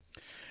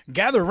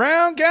Gather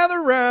round,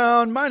 gather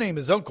round. My name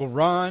is Uncle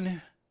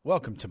Ron.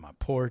 Welcome to my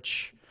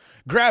porch.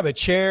 Grab a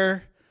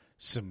chair,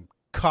 some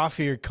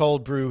coffee or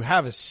cold brew,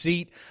 have a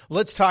seat.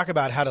 Let's talk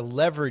about how to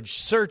leverage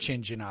search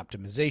engine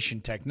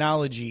optimization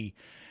technology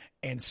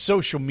and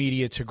social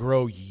media to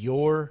grow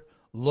your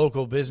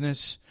local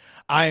business.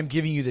 I am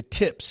giving you the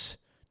tips,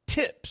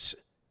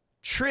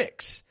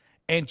 tricks,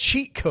 and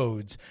cheat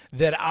codes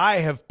that I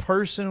have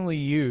personally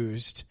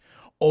used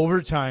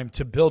over time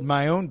to build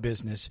my own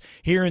business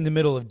here in the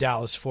middle of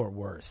Dallas-Fort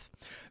Worth.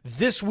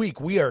 This week,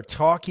 we are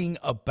talking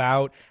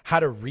about how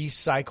to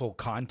recycle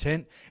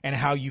content and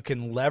how you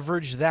can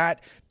leverage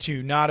that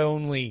to not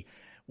only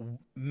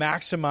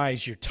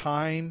maximize your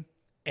time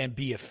and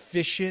be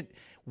efficient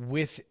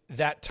with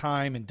that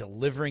time and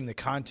delivering the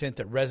content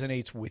that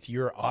resonates with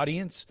your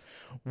audience.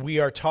 We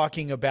are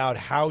talking about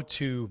how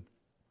to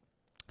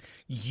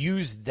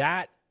use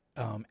that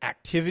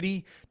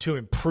activity to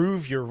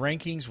improve your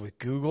rankings with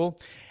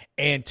Google.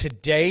 And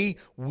today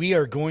we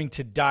are going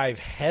to dive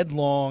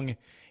headlong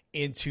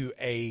into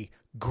a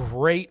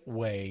great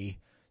way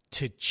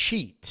to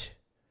cheat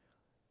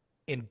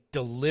in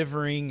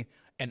delivering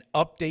an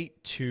update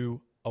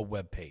to a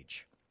web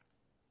page.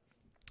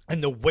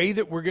 And the way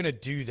that we're going to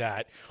do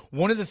that,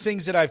 one of the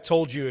things that I've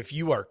told you, if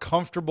you are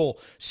comfortable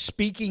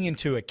speaking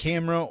into a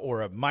camera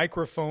or a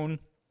microphone,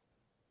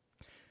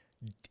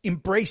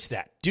 embrace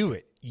that. Do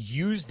it.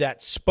 Use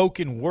that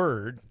spoken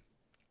word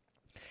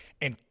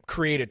and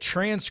create a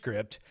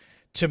transcript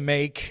to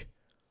make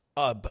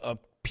a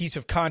piece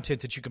of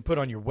content that you can put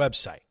on your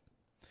website.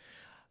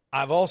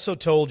 I've also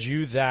told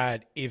you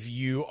that if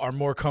you are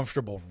more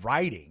comfortable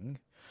writing,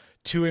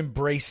 to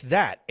embrace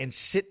that and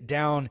sit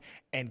down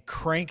and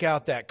crank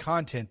out that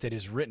content that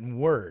is written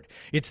word.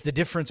 It's the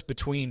difference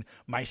between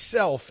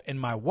myself and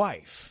my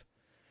wife.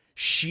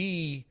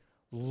 She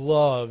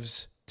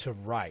loves to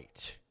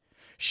write.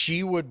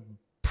 She would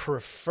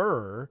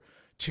prefer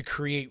to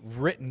create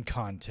written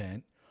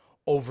content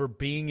over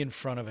being in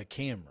front of a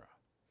camera.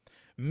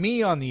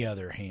 Me, on the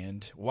other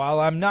hand, while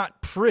I'm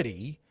not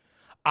pretty,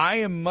 I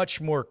am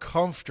much more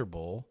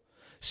comfortable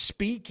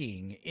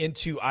speaking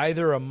into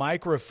either a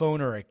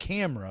microphone or a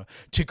camera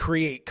to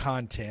create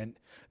content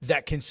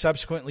that can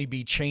subsequently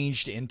be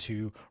changed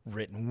into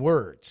written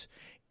words.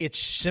 It's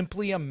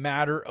simply a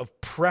matter of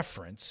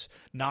preference,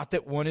 not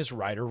that one is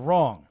right or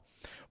wrong.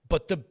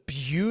 But the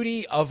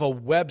beauty of a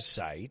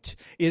website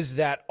is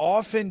that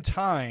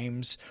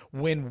oftentimes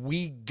when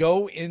we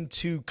go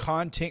into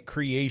content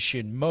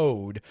creation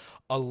mode,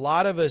 a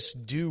lot of us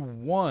do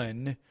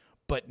one,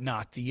 but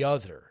not the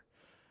other.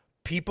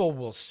 People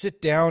will sit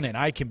down, and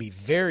I can be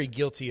very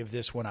guilty of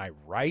this when I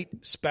write,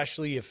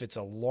 especially if it's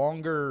a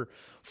longer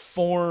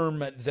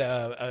form,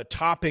 a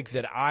topic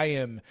that I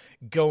am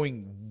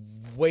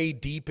going way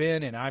deep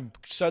in, and I'm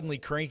suddenly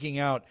cranking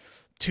out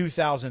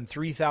 2,000,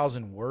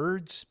 3,000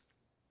 words.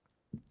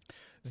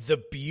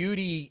 The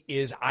beauty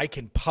is I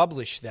can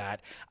publish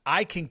that.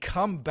 I can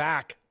come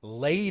back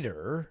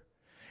later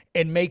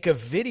and make a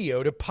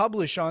video to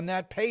publish on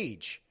that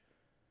page.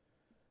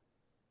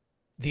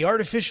 The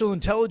artificial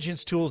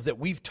intelligence tools that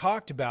we've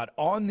talked about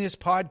on this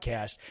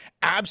podcast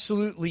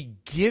absolutely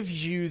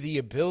gives you the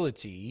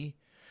ability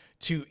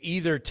to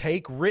either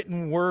take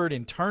written word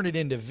and turn it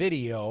into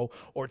video,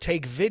 or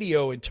take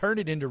video and turn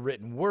it into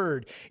written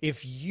word.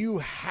 If you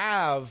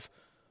have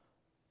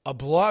a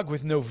blog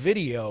with no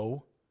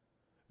video,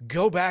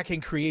 go back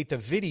and create the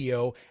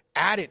video,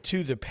 add it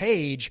to the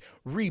page,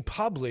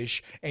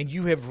 republish, and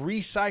you have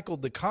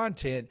recycled the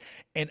content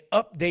and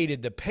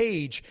updated the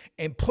page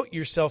and put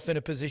yourself in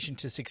a position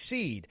to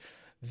succeed.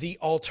 The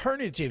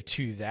alternative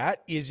to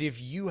that is if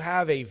you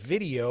have a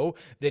video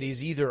that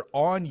is either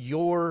on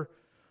your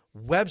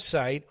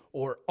website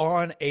or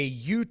on a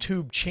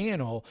YouTube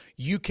channel,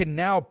 you can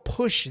now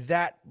push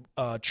that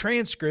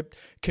transcript,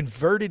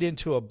 convert it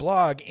into a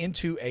blog,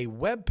 into a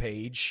web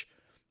page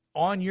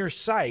on your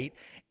site,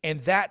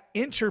 and that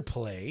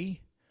interplay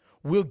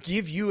will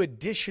give you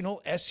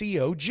additional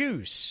SEO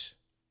juice.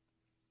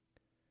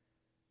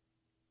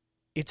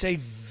 It's a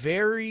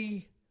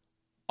very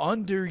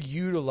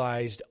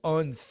underutilized,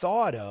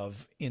 unthought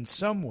of, in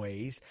some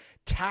ways,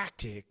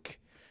 tactic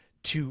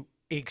to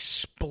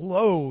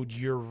explode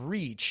your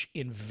reach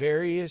in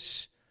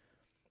various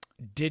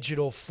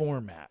digital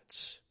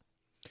formats.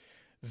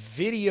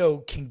 Video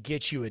can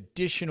get you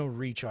additional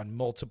reach on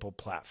multiple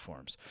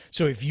platforms.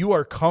 So if you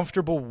are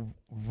comfortable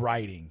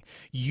writing,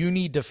 you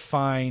need to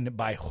find,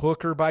 by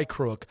hook or by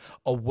crook,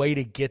 a way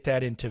to get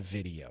that into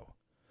video.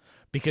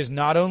 Because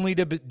not only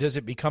does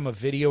it become a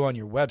video on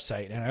your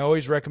website, and I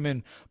always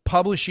recommend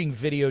publishing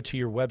video to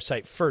your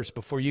website first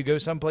before you go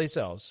someplace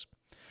else,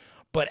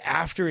 but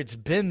after it's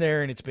been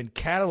there and it's been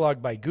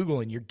cataloged by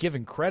Google and you're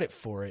given credit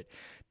for it,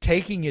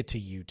 taking it to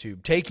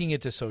YouTube, taking it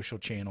to social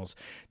channels,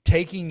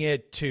 taking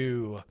it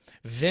to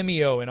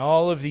Vimeo and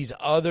all of these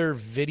other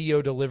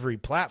video delivery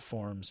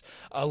platforms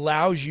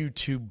allows you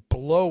to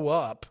blow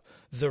up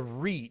the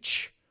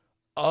reach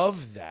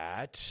of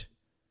that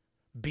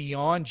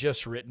beyond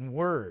just written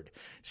word.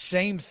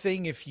 Same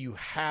thing if you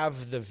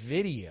have the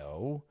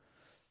video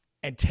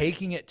and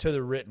taking it to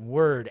the written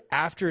word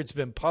after it's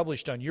been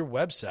published on your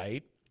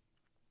website.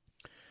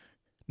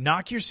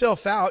 Knock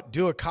yourself out,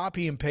 do a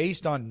copy and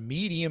paste on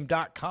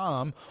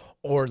medium.com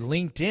or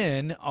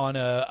LinkedIn on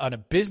a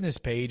business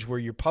page where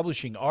you're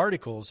publishing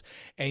articles,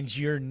 and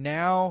you're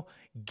now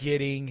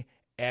getting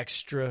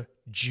extra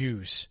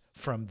juice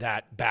from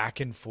that back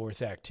and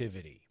forth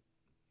activity.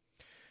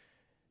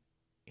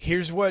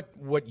 Here's what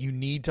you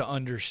need to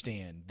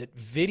understand, that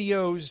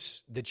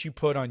videos that you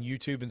put on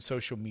YouTube and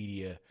social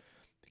media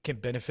can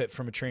benefit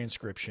from a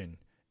transcription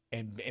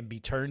and be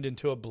turned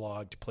into a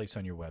blog to place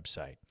on your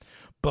website.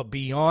 But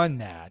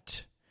beyond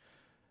that,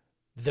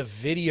 the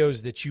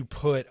videos that you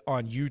put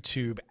on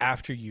YouTube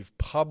after you've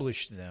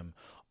published them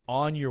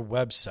on your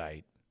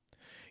website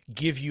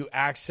give you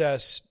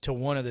access to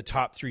one of the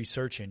top 3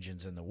 search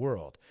engines in the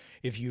world.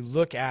 If you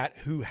look at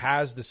who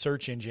has the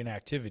search engine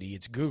activity,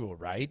 it's Google,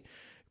 right?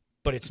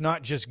 But it's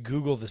not just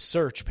Google, the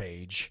search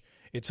page.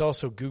 It's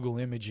also Google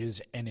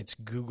Images, and it's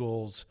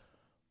Google's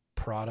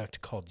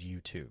product called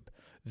YouTube.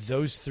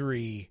 Those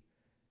 3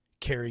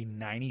 carry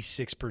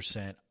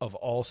 96% of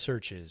all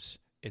searches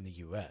in the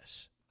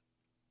U.S.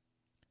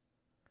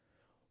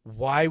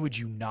 Why would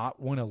you not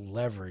want to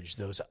leverage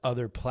those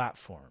other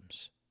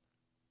platforms?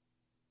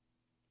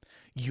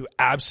 You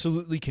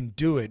absolutely can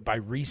do it by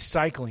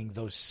recycling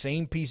those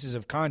same pieces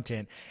of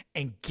content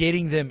and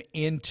getting them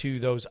into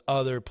those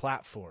other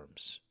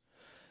platforms.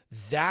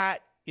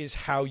 That is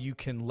how you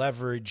can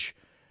leverage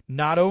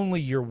not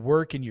only your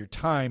work and your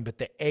time, but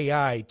the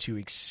AI to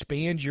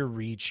expand your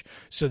reach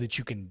so that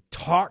you can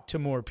talk to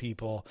more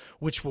people,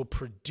 which will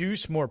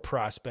produce more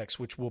prospects,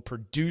 which will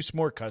produce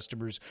more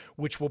customers,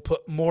 which will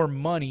put more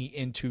money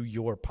into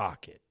your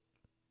pocket.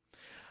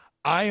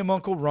 I am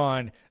Uncle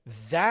Ron.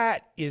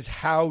 That is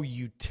how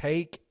you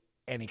take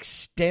and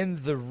extend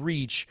the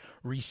reach,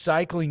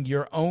 recycling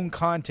your own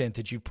content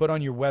that you put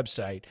on your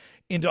website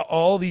into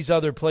all these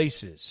other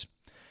places.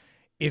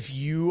 If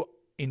you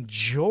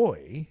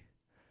enjoy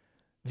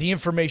the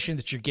information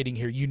that you're getting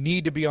here, you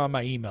need to be on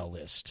my email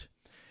list.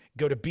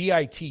 Go to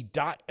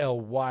bit.ly/porch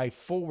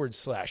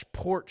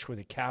with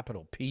a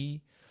capital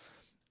P.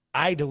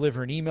 I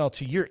deliver an email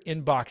to your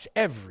inbox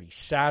every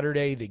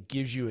Saturday that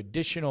gives you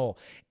additional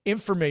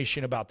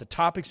information about the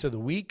topics of the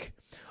week,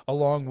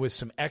 along with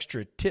some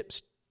extra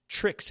tips,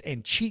 tricks,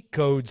 and cheat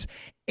codes,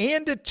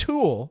 and a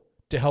tool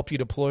to help you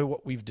deploy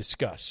what we've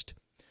discussed.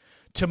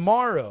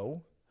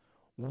 Tomorrow,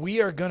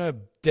 we are going to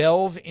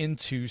delve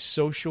into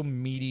social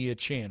media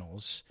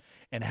channels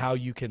and how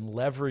you can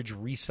leverage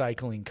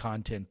recycling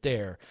content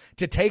there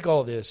to take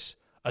all this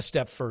a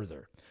step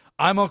further.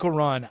 I'm Uncle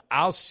Ron.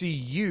 I'll see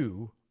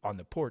you on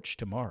the porch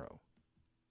tomorrow.